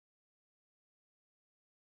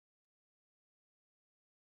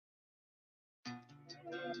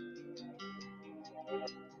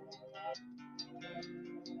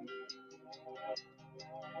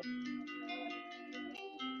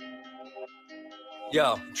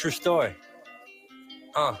Yo, true story.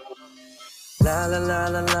 La la la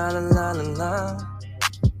la la la la la la.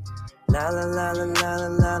 La la la la la la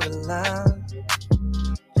la la la.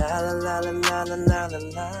 La la la la la la la la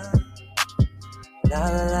la. La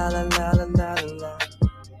la la la la la la la.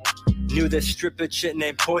 Knew this stripper chick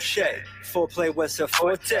named Porsche. Foreplay was her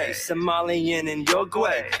forte. Somalian and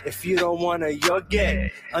Uruguay. If you don't want her, you're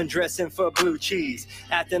gay. Undressing for blue cheese.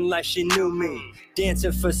 Acting like she knew me.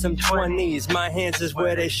 Dancing for some 20s. My hands is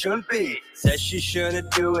where they shouldn't be. Said she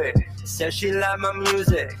shouldn't do it. Said she liked my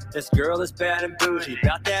music. This girl is bad and bougie.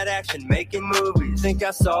 Got that action, making movies. Think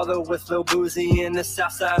I saw her with Lil Boozy in the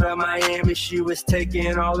south side of Miami. She was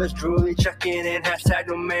taking all this drooly, checking in hashtag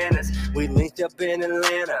no manners. We linked up in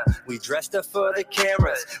Atlanta. We dressed up for the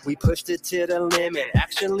cameras. We pushed it to the limit.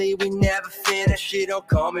 Actually, we never finished. She don't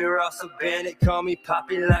call me Russell Bennett. Call me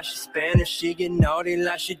Poppy like she Spanish. She get naughty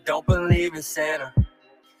like she don't believe in Santa.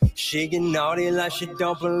 She get naughty like she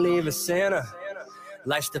don't believe in Santa.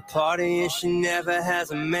 Likes to party and she never has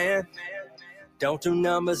a man. Don't do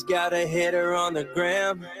numbers, gotta hit her on the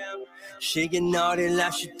gram. She get naughty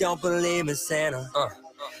like she don't believe in Santa.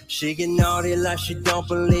 She get naughty like she don't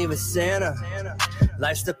believe in Santa.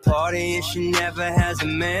 Likes to party and she never has a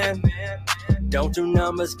man. Don't do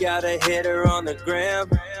numbers, gotta hit her on the gram.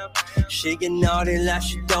 She get naughty like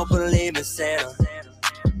she don't believe in Santa.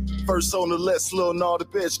 First on the list, little naughty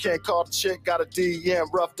bitch. Can't call the chick, got a DM.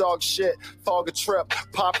 Rough dog shit, fog a trip.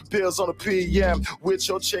 Popping pills on the PM. With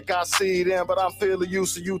your chick, I see them. But I'm feeling you,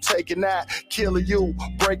 so you taking that. Killing you,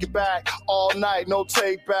 break it back. All night, no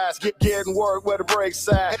take backs. Getting work where the brakes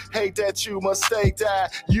at. Hate that you mistake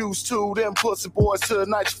that. Used to them pussy boys to the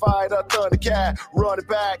night you fired up Thundercat. Run it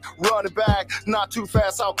back. Not too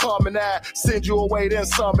fast, I'll come in that. Send you away, then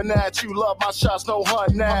summon that. You love my shots, no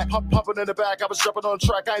hunting that. Pumping in the back, I was jumping on the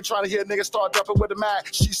track. I ain't trying to hear niggas start dumping with the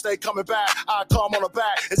Mac. She stay coming back, I come on her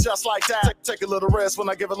back. It's just like that. Take a little rest when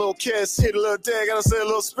I give a little kiss. Hit a little dig, gotta say a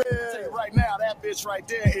little spin. Right now, that bitch right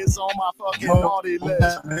there is on my fucking naughty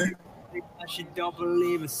list. She don't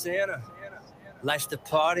believe in Santa. Likes to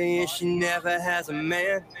party and she never has a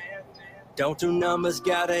man. Don't do numbers,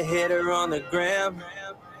 gotta hit her on the gram.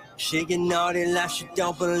 She get naughty like she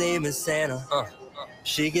don't believe in Santa.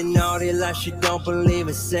 She get naughty like she don't believe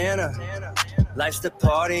in Santa. Likes to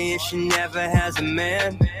party and she never has a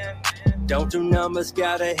man. Don't do numbers,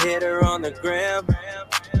 gotta hit her on the gram.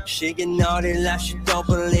 She get naughty like she don't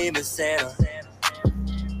believe in Santa.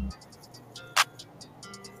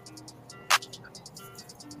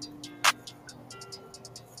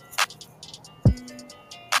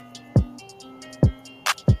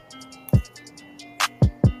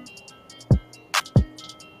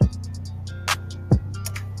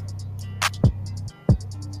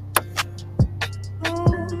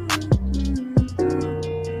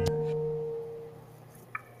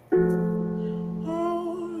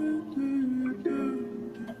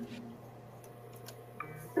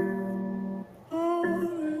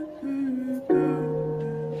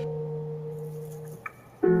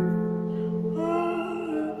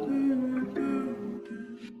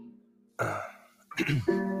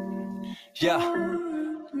 Yeah.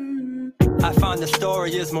 I find the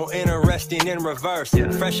story is more interesting in reverse.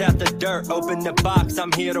 Fresh out the dirt, open the box,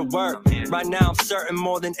 I'm here to work. Right now I'm certain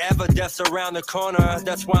more than ever death's around the corner.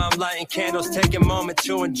 That's why I'm lighting candles, take a moment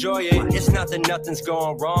to enjoy it. It's not that nothing's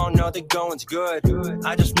going wrong, no, the going's good.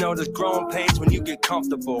 I just know there's growing pains when you get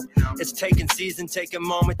comfortable. It's taking season, take a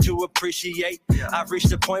moment to appreciate. I've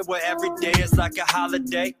reached a point where every day is like a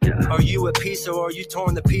holiday. Are you at peace or are you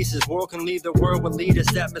torn to pieces? World can leave the world with leaders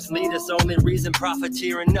that mislead us. Only reason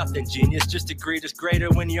profiteering, nothing genius. Just to greed is greater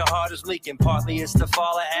when your heart is leaking. Partly it's the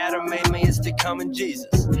fall of Adam, mainly it's to come in Jesus.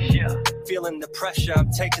 Feeling the pressure, I'm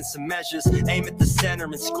taking some measures. Aim at the center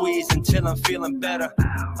and squeeze until I'm feeling better.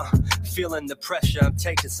 Feeling the pressure, I'm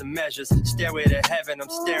taking some measures. Stairway to heaven, I'm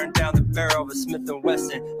staring down the barrel of a Smith &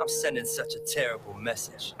 Wesson. I'm sending such a terrible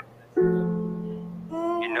message.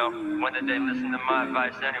 You know, when did they listen to my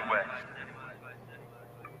advice anyway?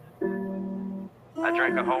 I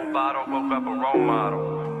drank a whole bottle, woke up a role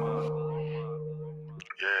model.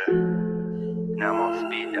 Yeah. Now I'm on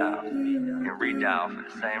speed dial and redial for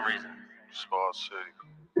the same reason. Small city.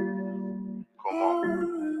 Come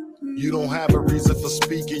on. You don't have a reason for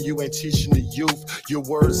speaking, you ain't teaching the youth. Your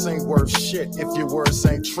words ain't worth shit if your words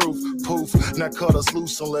ain't truth. Poof, now cut us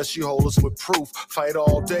loose unless you hold us with proof. Fight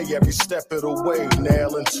all day, every step of the way,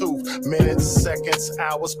 nail and tooth. Minutes, seconds,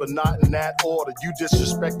 hours, but not in that order. You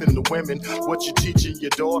disrespecting the women, what you teaching your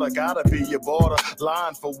daughter, gotta be your border.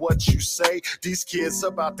 Line for what you say, these kids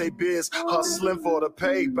about they biz, hustling for the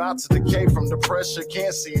pay, about to decay from the pressure,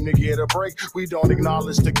 can't seem to get a break. We don't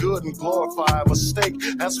acknowledge the good and glorify a mistake.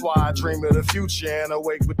 That's why I dream of the future and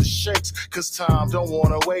awake with the shakes, cause time don't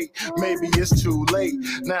wanna wait. Maybe it's too late.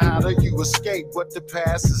 Now how do you escape what the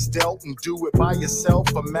past is dealt and do it by yourself?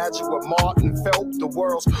 Imagine what Martin felt. The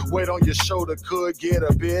world's weight on your shoulder could get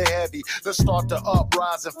a bit heavy. Let's start the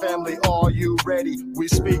uprising, family. Are you ready? We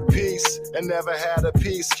speak peace and never had a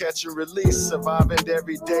peace. Catch and release, surviving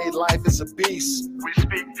everyday life is a beast. We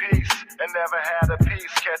speak peace and never had a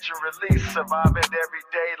peace. Catch and release, surviving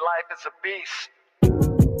everyday life is a beast.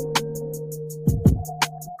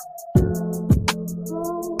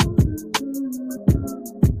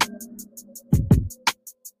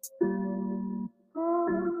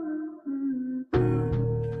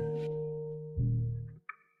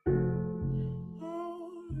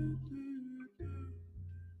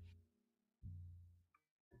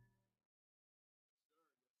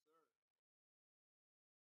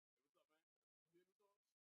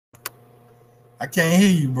 I can't hear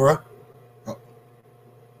you, bro.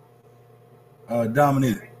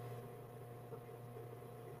 Dominic.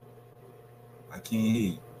 I can't hear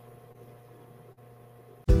you.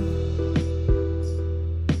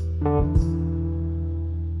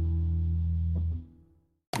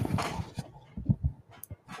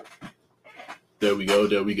 There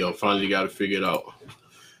we go. Finally got it figured out.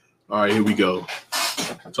 All right, here we go.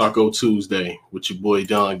 Taco Tuesday with your boy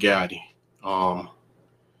Don Gotti.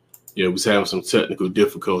 Was having some technical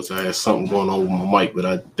difficulties. I had something going on with my mic, but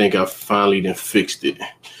I think I finally done fixed it.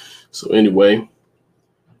 So anyway,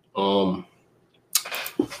 normally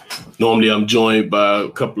I'm joined by a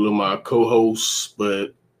couple of my co-hosts,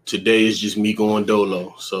 but today is just me going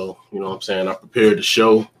dolo. So, you know what I'm saying? I prepared the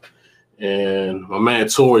show, and my man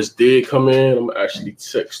Taurus did come in. I'm actually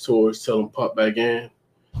text Taurus, tell him pop back in,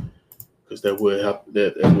 because that would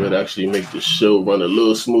actually make the show run a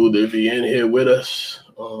little smoother if he in here with us.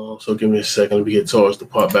 So give me a second. Let me get Taurus to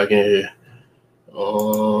pop back in here.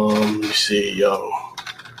 Let me see, yo.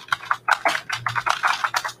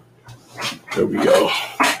 There we go.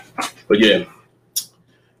 But yeah.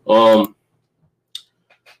 Hold on,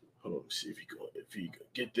 let me see if he can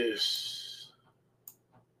get this.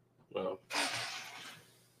 Well,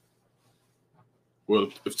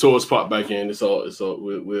 if Taurus pop back in, it's all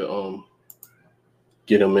we'll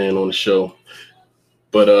get him in on the show.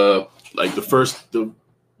 But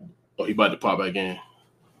he about to pop back in.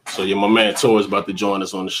 So yeah, my man Taurus about to join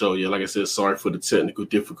us on the show. Yeah, like I said, sorry for the technical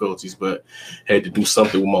difficulties, but had to do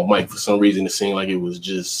something with my mic. For some reason, it seemed like it was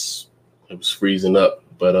freezing up.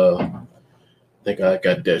 But I think I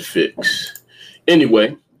got that fixed.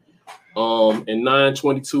 Anyway, in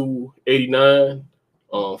 9/22/89,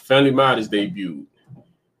 Family Matters debuted.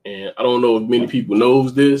 And I don't know if many people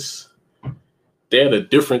knows this. They had a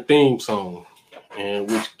different theme song, and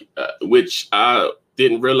which I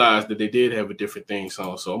didn't realize that they did have a different theme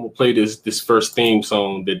song. So I'm gonna play this first theme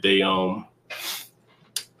song that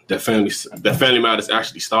that Family Matters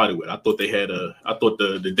actually started with. I thought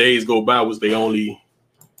the Days Go By was the only.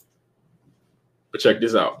 But check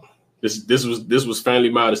this out. This was Family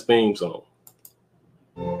Matters theme song.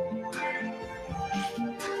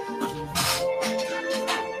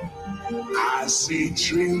 I see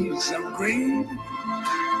trees of green,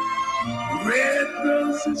 red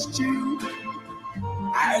roses too.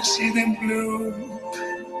 I see them bloom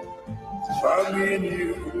for me and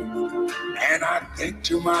you, and I think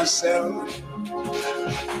to myself,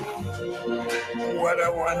 what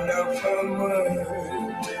a wonderful world.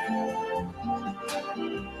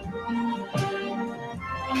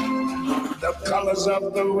 The colors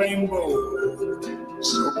of the rainbow,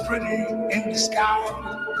 so pretty in the sky,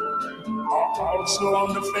 are also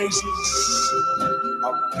on the faces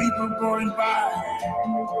of people going by.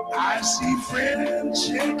 I see friends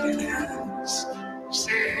shaking hands,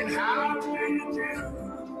 saying, how do you do?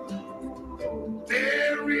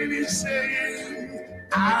 They're really saying,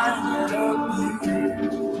 I love you.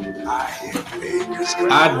 I hear babies cry.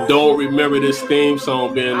 I don't remember this theme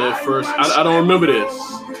song being there first. I don't remember this.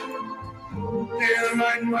 They're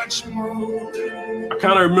like much more. I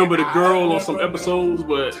kind of remember the girl on some episodes,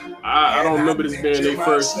 but I don't remember this being their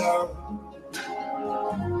first.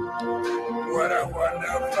 What a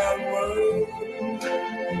wonderful world.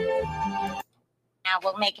 Now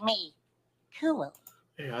will make me cool.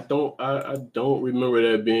 Yeah, I don't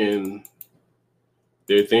remember that being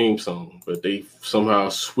their theme song, but they somehow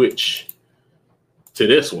switched to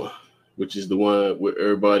this one, which is the one where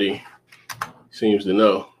everybody seems to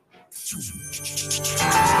know.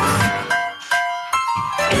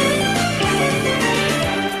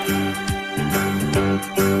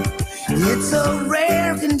 It's a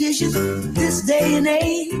rare condition this day and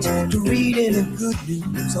age to read any good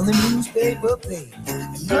news on the newspaper page.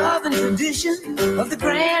 Love and tradition of the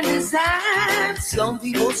grand design, some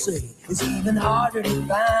people say it's even harder to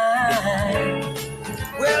find.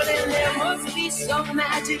 Well, then there must be some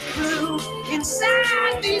magic clue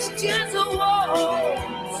inside these gentle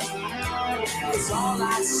walls. 'Cause all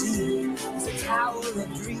I see is a tower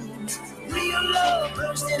of dreams, real love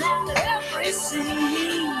bursting out of every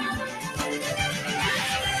scene.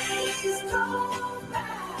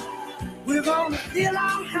 We're gonna fill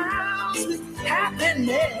our house with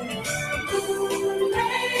happiness,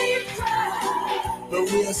 but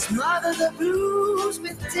we'll smother the blues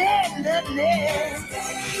with tenderness.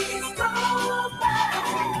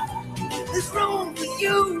 There's room for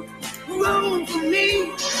you, room for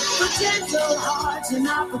me, for gentle hearts and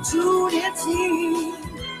opportunity.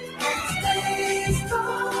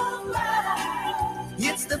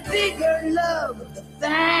 It's the bigger love of the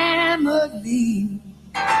family.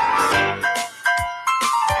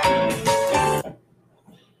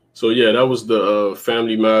 So yeah, that was the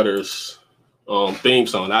Family Matters theme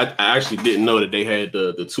song. I actually didn't know that they had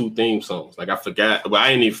the two theme songs. Like I forgot, but I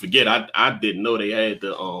didn't even forget. I didn't know they had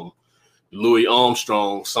the Louis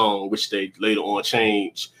Armstrong song, which they later on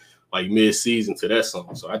changed like mid-season to that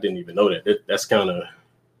song. So I didn't even know that. That's kind of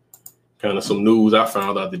some news I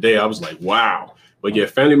found out today. I was like, wow. But yeah,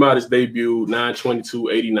 Family Matters debuted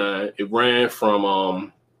 9/22/89. It ran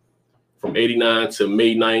from 89 to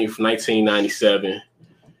May 9th, 1997.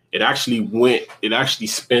 It actually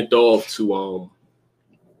spent off to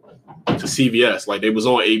CBS. Like they was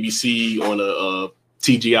on ABC on a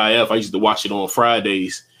TGIF. I used to watch it on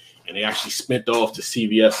Fridays, and they actually spent off to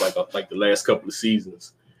CBS like the last couple of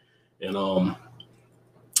seasons. And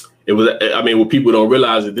it was, I mean, what people don't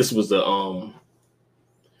realize that this was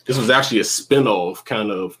actually a spinoff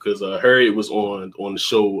kind of, because Harriet was on the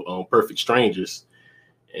show Perfect Strangers,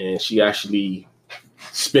 and she actually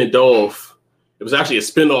spent off. It was actually a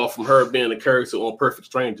spinoff from her being a character on Perfect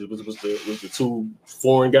Strangers. It was the two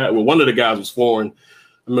foreign guys. Well, one of the guys was foreign.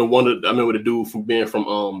 I remember the dude from being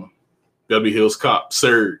from Beverly Hills Cop,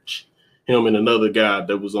 Serge. Him and another guy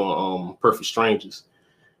that was on Perfect Strangers.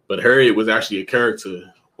 But Harriet was actually a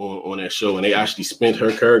character on that show, and they actually spent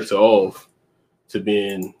her character off to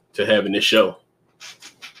having this show.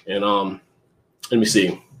 And let me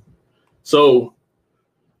see. So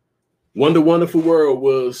Wonder Wonderful World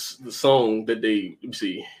was the song that the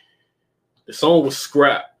song was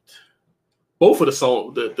scrapped. Both of the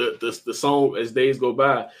song, the song As Days Go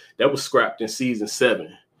By, that was scrapped in season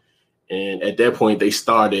 7. And at that point they just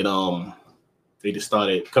started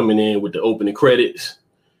coming in with the opening credits.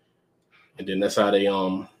 And then that's how they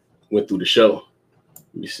went through the show.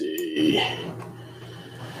 Let me see.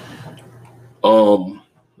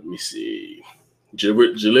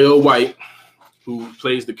 Jaleel White, who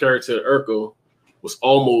plays the character Urkel, was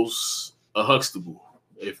almost a Huxtable.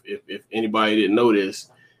 If anybody didn't know this,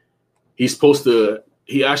 he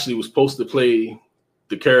actually was supposed to play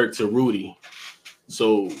the character Rudy.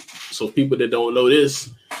 So people that don't know this,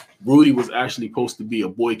 Rudy was actually supposed to be a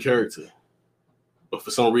boy character, but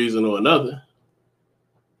for some reason or another,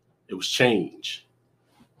 it was changed.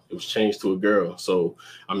 It was changed to a girl. So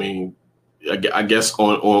I mean, I guess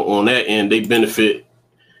on that end, they benefit.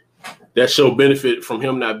 That show benefited from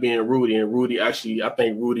him not being Rudy, and Rudy actually, I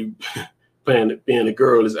think Rudy being a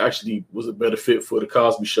girl was a better fit for the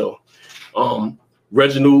Cosby Show.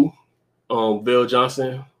 Reginald Vale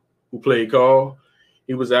Johnson, who played Carl,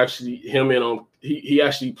 he was actually he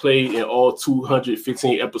actually played in all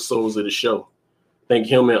 215 episodes of the show. I think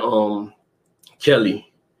him and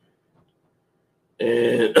Kelly.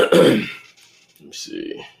 And let me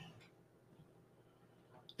see.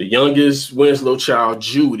 The youngest Winslow child,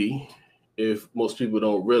 Judy, if most people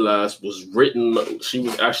don't realize, she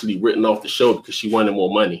was actually written off the show because she wanted more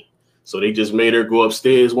money. So they just made her go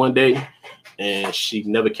upstairs one day and she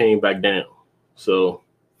never came back down. So,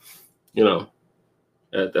 you know,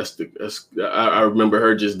 I remember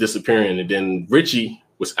her just disappearing. And then Richie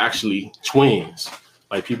was actually twins.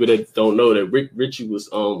 Like people that don't know that Richie was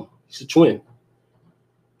he's a twin.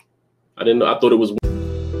 I didn't know. I thought it was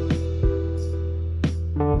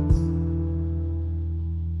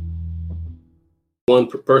one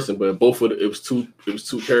person, but it was two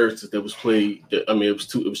characters that was played. It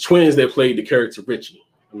was twins that played the character Richie.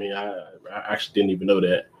 I mean, I actually didn't even know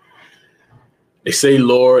that. They say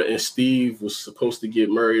Laura and Steve was supposed to get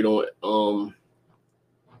married on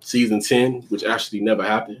season 10, which actually never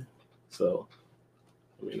happened. So,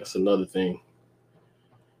 I mean, that's another thing.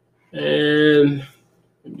 And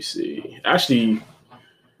let me see. Actually,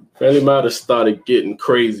 Family Matters started getting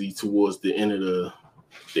crazy towards the end of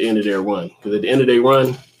their run. Because at the end of their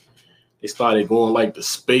run, they started going like to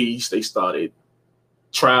space. They started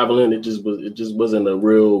traveling. It just wasn't a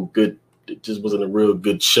real good. It just wasn't a real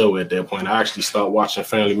good show at that point. I actually started watching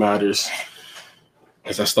Family Matters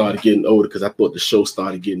as I started getting older because I thought the show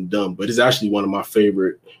started getting dumb. But it's actually one of my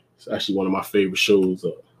favorite. It's actually one of my favorite shows.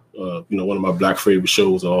 One of my Black favorite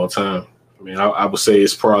shows of all time. I mean, I would say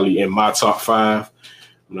it's probably in my top 5.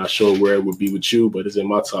 I'm not sure where it would be with you, but it's in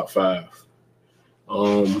my top 5.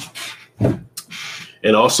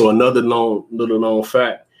 And also another little known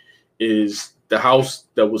fact is the house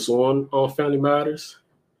that was on Family Matters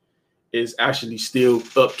is actually still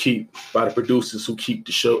upkeep by the producers who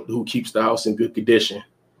keeps the house in good condition.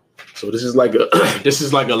 So this is like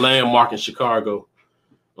a landmark in Chicago.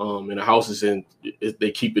 And the house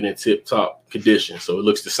they keep it in tip top condition. So it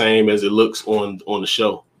looks the same as it looks on the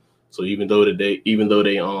show. So even though they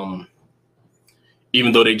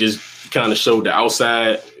just kind of showed the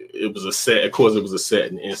outside, it was a set. Of course, it was a set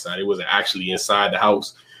and inside. It wasn't actually inside the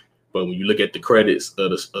house. But when you look at the credits of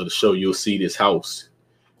the show, you'll see this house.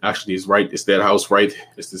 Actually, it's that house right.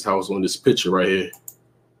 It's this house on this picture right here.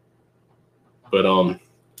 But let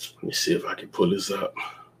me see if I can pull this up.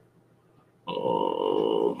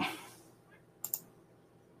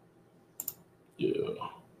 Yeah.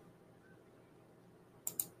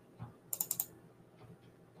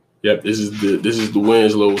 Yep, this is the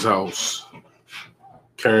Winslow's house.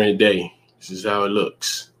 Current day. This is how it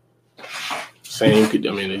looks.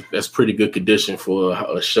 That's pretty good condition for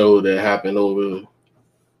a show that happened over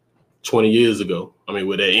 20 years ago. I mean,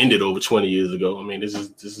 that ended over 20 years ago. I mean, this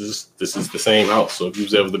is the same house. So if you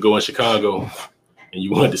was ever to go in Chicago and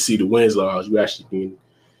you wanted to see the Winslow house, you actually can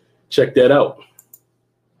check that out.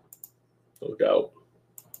 No doubt.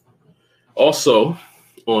 Also,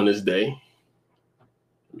 on this day,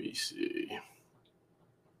 let me see.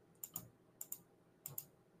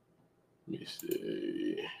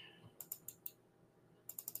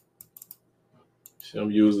 See, I'm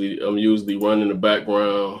usually running the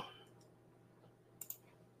background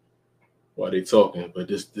while they talking, but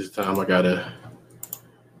this time I gotta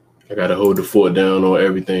hold the fort down on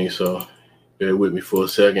everything. So bear with me for a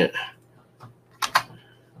second.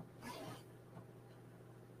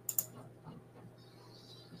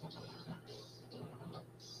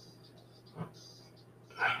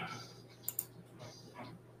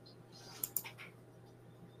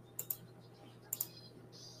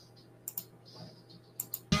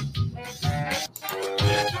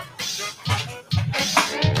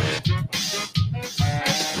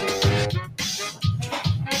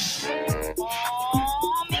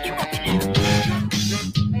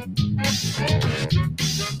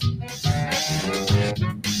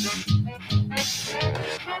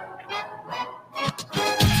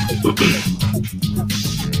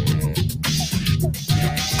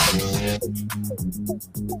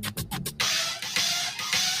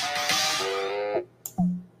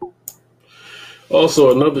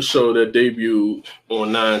 Also, another show that debuted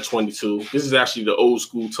on 9/22. This is actually the old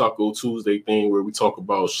school Taco Tuesday thing where we talk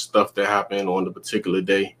about stuff that happened on the particular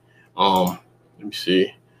day. Let me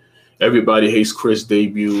see. Everybody Hates Chris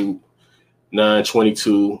debuted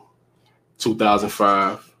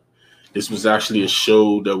 9/22/2005. This was actually a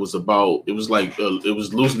show that was about. It was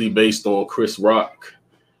loosely based on Chris Rock,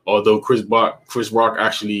 although Chris Rock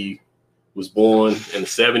actually was born in the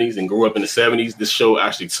 70s and grew up in the 70s. This show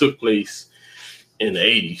actually took place in the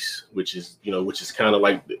 80s, which is kind of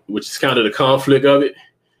the conflict of it.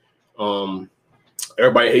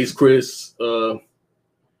 Everybody Hates Chris. Let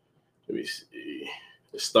me see.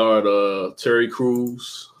 It starred Terry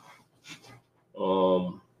Crews,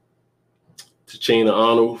 Tachina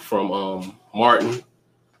Arnold from Martin.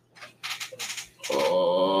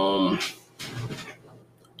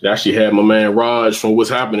 It actually had my man Raj from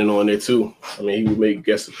What's Happening on there too. I mean, he would make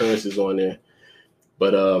guest appearances on there.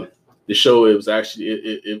 But the show, it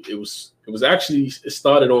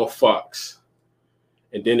started on Fox,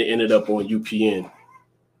 and then it ended up on UPN,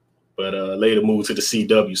 but later moved to the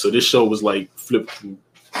CW. So this show was like flipped from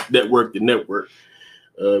network to network.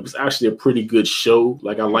 It was actually a pretty good show.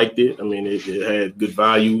 Like, I liked it. I mean, it had good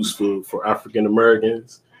values for African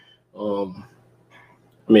Americans. I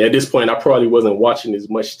mean, at this point, I probably wasn't watching as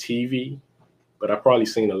much TV, but I probably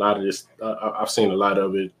seen a lot of this. I've seen a lot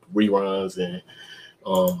of it reruns, and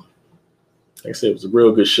Like I said, it was a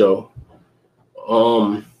real good show.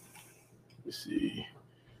 Let's see.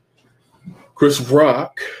 Chris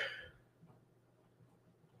Rock.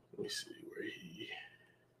 Let me see where he.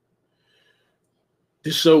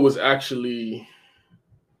 This show was actually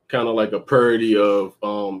kind of like a parody of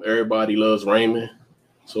Everybody Loves Raymond.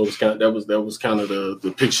 So it was kind of, that was kind of the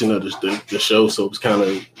depiction of the show. So it was kind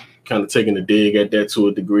of taking a dig at that to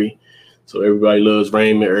a degree. So Everybody Loves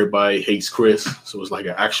Raymond, Everybody Hates Chris. So it's like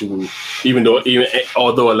an actual,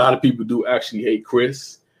 although a lot of people do actually hate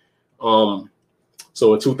Chris. So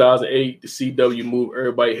in 2008, the CW moved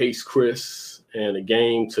Everybody Hates Chris and the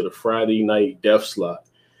game to the Friday night death slot.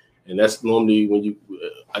 And that's normally when you,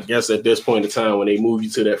 I guess at this point in time, when they move you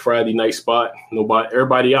to that Friday night spot,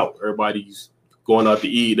 everybody out. Everybody's going out to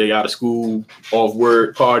eat. They out of school, off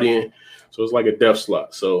work, partying. So it's like a death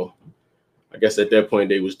slot. So I guess at that point,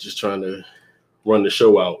 they was just trying to run the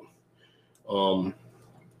show out.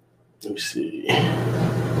 Let me see.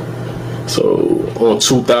 So on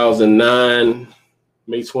 2009,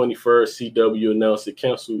 May 21st, CW announced it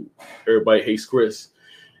canceled Everybody Hates Chris.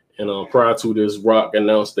 And prior to this, Rock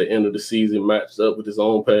announced the end of the season, matched up with his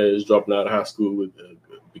own past, dropping out of high school with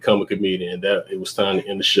become a comedian. And that it was time to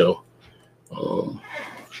end the show.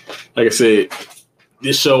 Like I said,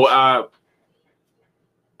 this show, I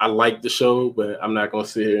liked the show, but I'm not gonna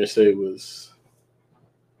sit here and say it was.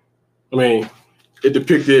 I mean, it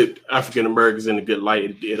depicted African Americans in a good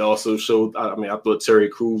light. It also showed. I thought Terry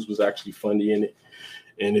Crews was actually funny in it,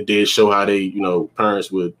 and it did show how they,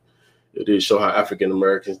 parents would. It did show how African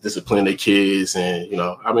Americans discipline their kids, and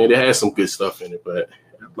it had some good stuff in it. But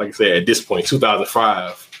like I said, at this point,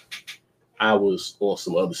 2005, I was on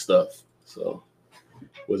some other stuff, so it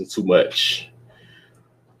wasn't too much.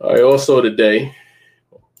 All right. Also today,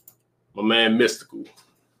 my man Mystikal.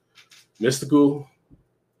 Mystikal,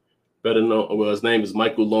 better known, well, his name is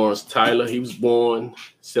Michael Lawrence Tyler. He was born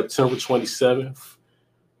September 22nd,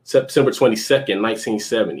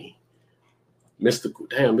 1970.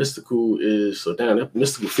 Mystikal is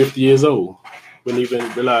 50 years old. I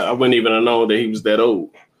wouldn't even have known that he was that old.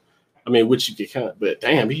 I mean, which you could count, but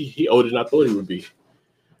damn, he older than I thought he would be.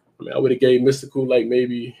 I mean, I would have gave Mystikal him like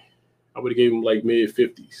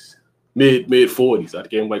mid-50s. Mid-40s. I'd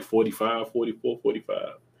gave him like 45, 44,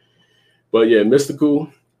 45. But yeah,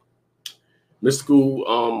 Mystikal was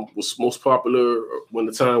most popular when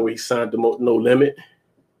the time when he signed to No Limit.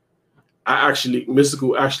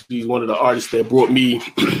 Mystikal actually is one of the artists that brought me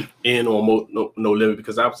in on No Limit,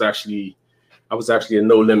 because I was actually a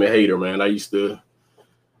No Limit hater, man. I used to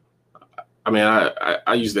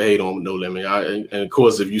hate on No Limit. And of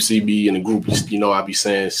course, if you see me in a group, I be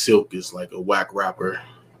saying Silk is like a whack rapper.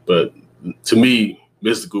 But to me,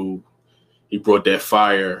 Mystikal, he brought that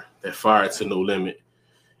fire to No Limit.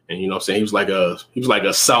 And he was like a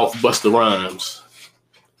South Busta Rhymes.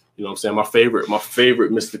 You know what I'm saying? My favorite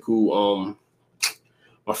Mystikal,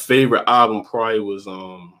 my favorite album probably was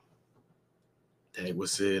let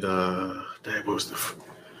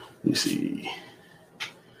me see. I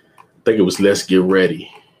think it was Let's Get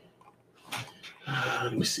Ready.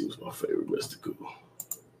 Let me see what's my favorite Mystikal.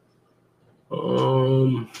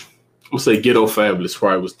 I'm gonna say Ghetto Fabulous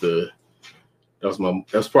probably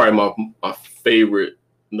that's probably my favorite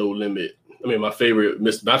No Limit. I mean, my favorite.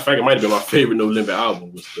 Matter of fact, it might have been my favorite No Limit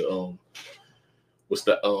album. Was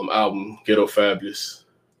the album Ghetto Fabulous.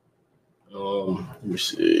 Let me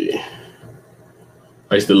see.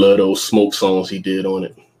 I used to love those smoke songs he did on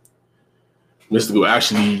it. Mystikal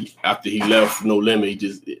actually, after he left No Limit,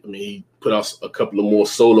 he put out a couple of more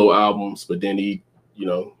solo albums, but then he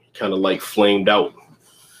kind of like flamed out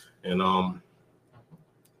and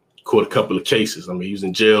caught a couple of cases. I mean, he was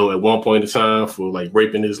in jail at one point in time for like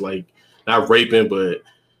raping not raping, but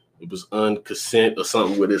it was unconsent or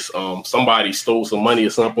something with his somebody stole some money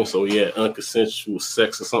or something. So he had unconsensual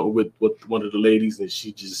sex or something with one of the ladies, and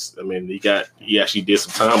he actually did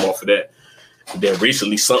some time off of that. And then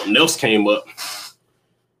recently something else came up,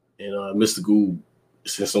 and Mystikal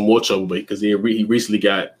is in some more trouble because he recently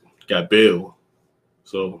got bail.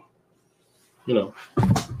 So,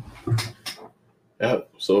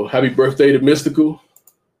 so happy birthday to Mystikal.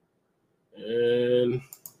 And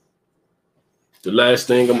the last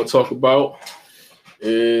thing I'm gonna talk about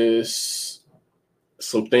is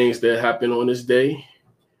some things that happened on this day.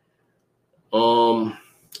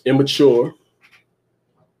 Immature,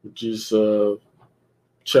 which is a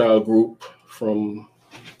child group from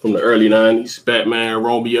the early 90s, Batman,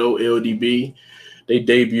 Romeo, LDB. They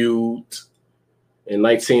debuted in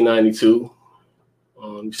 1992.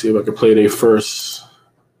 Let me see if I can play their first.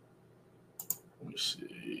 Let me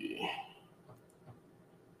see.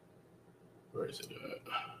 Where is it at?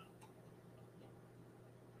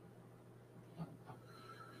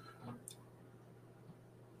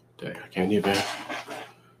 Dang, I can't even.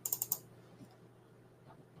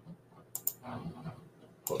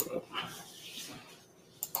 Hold up.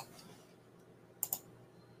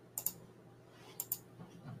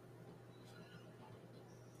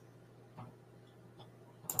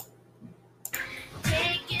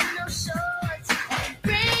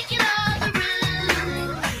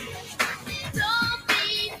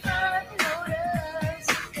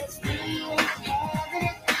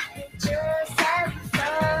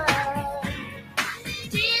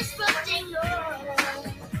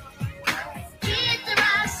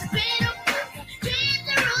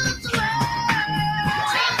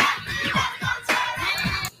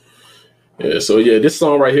 Yeah, so yeah, this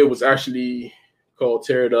song right here was actually called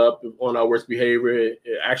 "Tear It Up" on Our Worst Behavior. It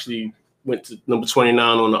actually went to number 29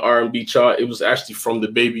 on the R&B chart. It was actually from the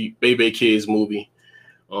Baby Kids movie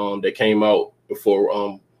that came out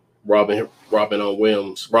before Robin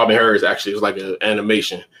Williams. Robin Harris actually, it was like an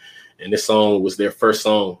animation, and this song was their first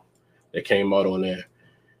song that came out on there.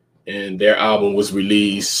 And their album was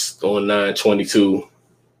released on 9/22.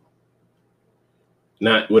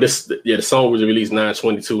 The song was released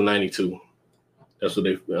 9/22/92. That's what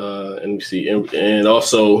they. Let me see, and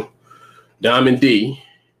also Diamond D.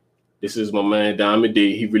 This is my man Diamond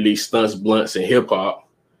D. He released Stunts, Blunts, and Hip Hop,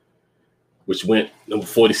 which went number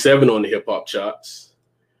 47 on the hip hop charts.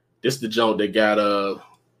 This the joint that got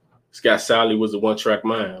Scott Sally Was the One Track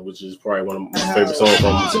Mind, which is probably one of my favorite songs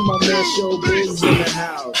from him. To my man Showbiz in the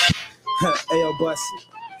house. Ayo, Bussy.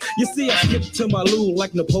 You see, I skipped to my loo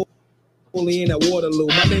like Napoleon at Waterloo.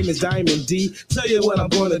 My name is Diamond D. Tell you what I'm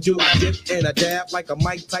gonna do. I dip and I dab like a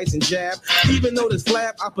Mike Tyson jab. Even though this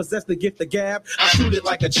flab, I possess the gift of gab. I shoot it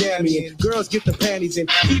like a jammy, and girls get the panties in,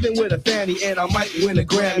 even with a fanny, and I might win a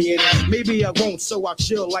Grammy. And maybe I won't, so I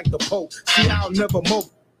chill like the Pope. See, I'll never mope.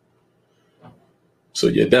 So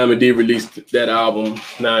yeah, Diamond D released that album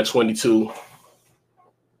 9/22,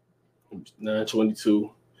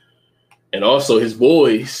 and also his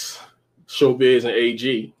boys, Showbiz and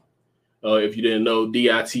AG. If you didn't know,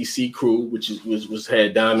 DITC Crew, which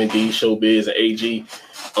had Diamond D, Showbiz, and AG.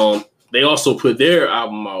 They also put their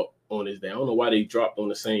album out on his day. I don't know why they dropped on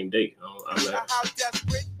the same date. I'm not. How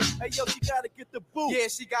desperate? Hey yo, she gotta get the boot. Yeah,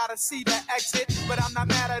 she gotta see the exit, but I'm not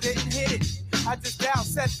mad I didn't hit it. I just dialed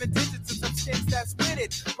 7 digits and some skins that's with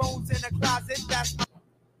it. Bones in the closet, that's my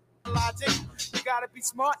logic. You gotta be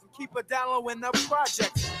smart and keep a down low in the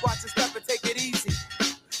project. Watch a step and take it easy.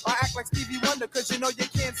 I act like Stevie Wonder, cause you know you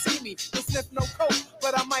can't see me. You'll sniff no coke,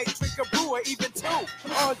 but I might drink a brew or even two.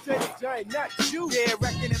 All J, not you. Yeah,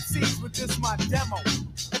 wrecking MCs with just my demo.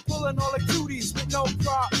 And pulling all the cuties with no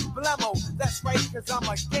problemo. That's right, cause I'm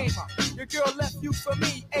a gamer. Your girl left you for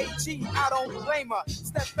me, AG, I don't blame her.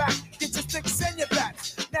 Step back, get your sticks in your back.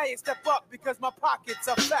 Now you step up because my pockets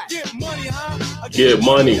are fat. Get money, huh? Get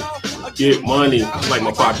money. Get money. Like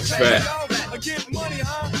my pockets fat. I get money,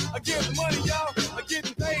 huh? I get money, y'all. I get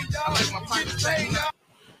paid, y'all. I get paid, y'all.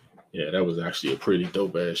 Yeah, that was actually a pretty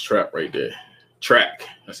dope ass trap right there. Track.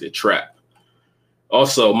 I said trap.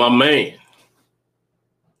 Also, my man,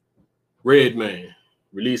 Redman,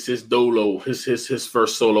 released his dolo, his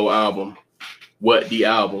first solo album, What the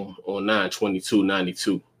Album, on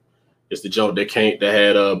 9/22/92. It's the joint that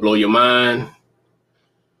had Blow Your Mind.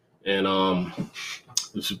 And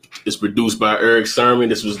it's produced by Eric Sermon.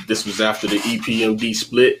 This was after the EPMD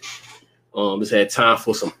split. This had Time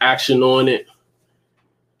for Some Action on it.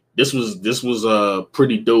 This was a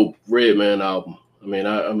pretty dope Redman album. I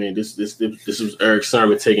mean, this was Eric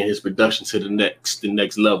Sermon taking his production to the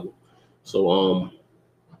next level. So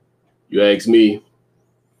you ask me,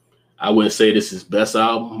 I wouldn't say this is his best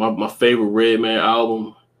album. My favorite Redman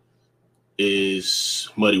album is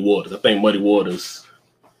Muddy Waters. I think Muddy Waters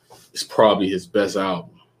is probably his best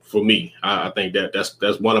album for me. I think that's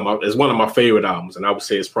one of my favorite albums, and I would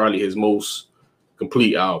say it's probably his most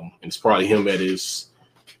complete album, and it's probably him at his,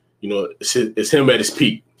 it's him at his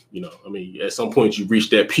peak. I mean, at some point you reach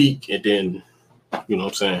that peak, and then, you know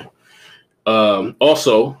what I'm saying.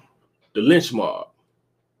 Also, the Lynch Mob,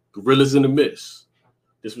 Gorillas in the Mist.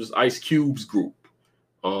 This was Ice Cube's group.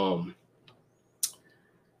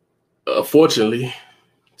 Unfortunately,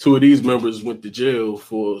 2 of these members went to jail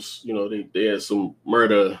for, they had some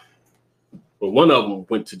murder. Well, one of them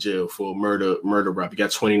went to jail for murder rap. He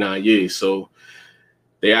got 29 years. So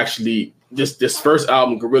they actually, this first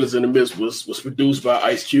album, Gorillas in the Mist, was produced by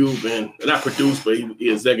Ice Cube, and not produced, but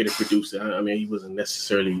he executive produced it. I mean, he wasn't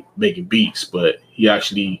necessarily making beats, but he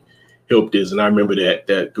actually helped this. And I remember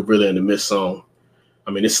that Gorilla in the Mist song.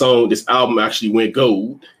 I mean, this album actually went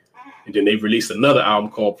gold, and then they released another album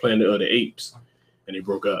called Planet of the Apes, and they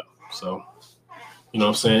broke up. So, you know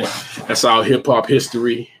what I'm saying? That's our hip hop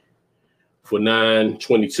history. for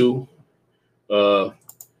 9/22.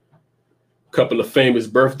 Couple of famous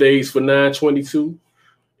birthdays for 9/22.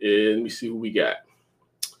 And let me see who we got.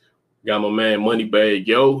 Got my man Moneybag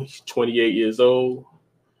Yo, he's 28 years old.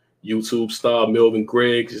 YouTube star Melvin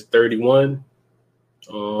Gregg is 31.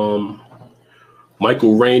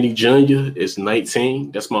 Michael Rainey Jr. is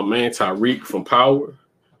 19. That's my man Tyreek from Power.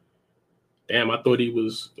 Damn, I thought he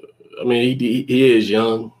was. I mean, he is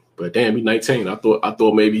young, but damn, he's 19. I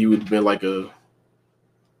thought maybe he would have been like a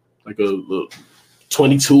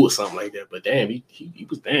 22 or something like that. But damn, he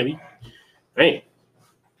was damn.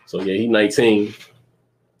 So yeah, he's 19.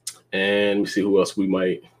 And let me see who else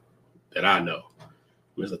that I know.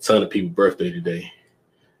 There's a ton of people's birthday today.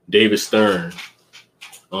 David Stern,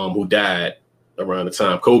 who died around the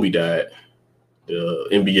time Kobe died, the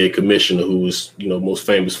NBA commissioner who was, most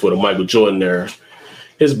famous for the Michael Jordan era.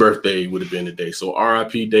 His birthday would have been today. So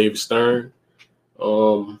R.I.P. David Stern.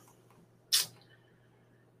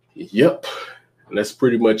 Yep. And that's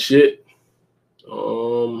pretty much it.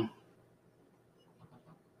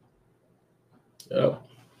 Yep.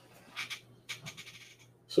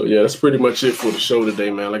 So yeah, that's pretty much it for the show today,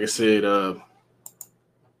 man. Like I said, I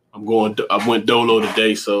went dolo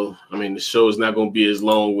today, so I mean the show is not gonna be as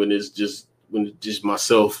long when it's just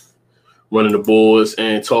myself running the boards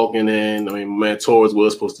and talking. And I mean, my man Torres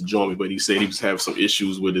was supposed to join me, but he said he was having some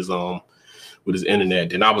issues with his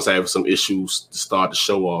internet. And I was having some issues to start the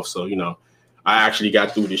show off. So, I actually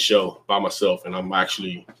got through this show by myself, and I'm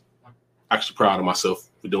actually proud of myself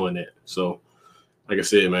for doing that. So, like I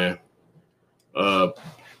said, man,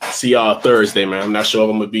 see y'all Thursday, man. I'm not sure if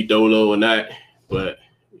I'm gonna be dolo or not, but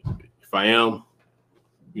if I am,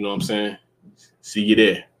 you know what I'm saying? See you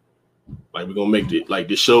there. Like, we're gonna make it. Like,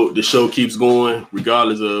 the show keeps going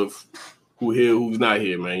regardless of who here, who's not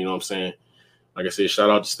here, man. You know what I'm saying? Like I said, shout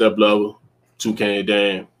out to Step Lover, 2K and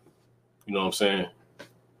Dan. You know what I'm saying?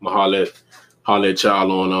 I'm gonna holler at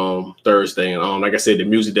y'all on Thursday. And like I said, the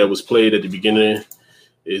music that was played at the beginning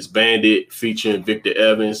is Bandit featuring Victor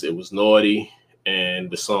Evans. It was Naughty and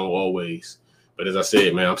the song Always. But as I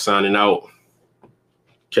said, man, I'm signing out.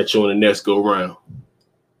 Catch you on the next go round.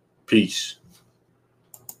 Peace.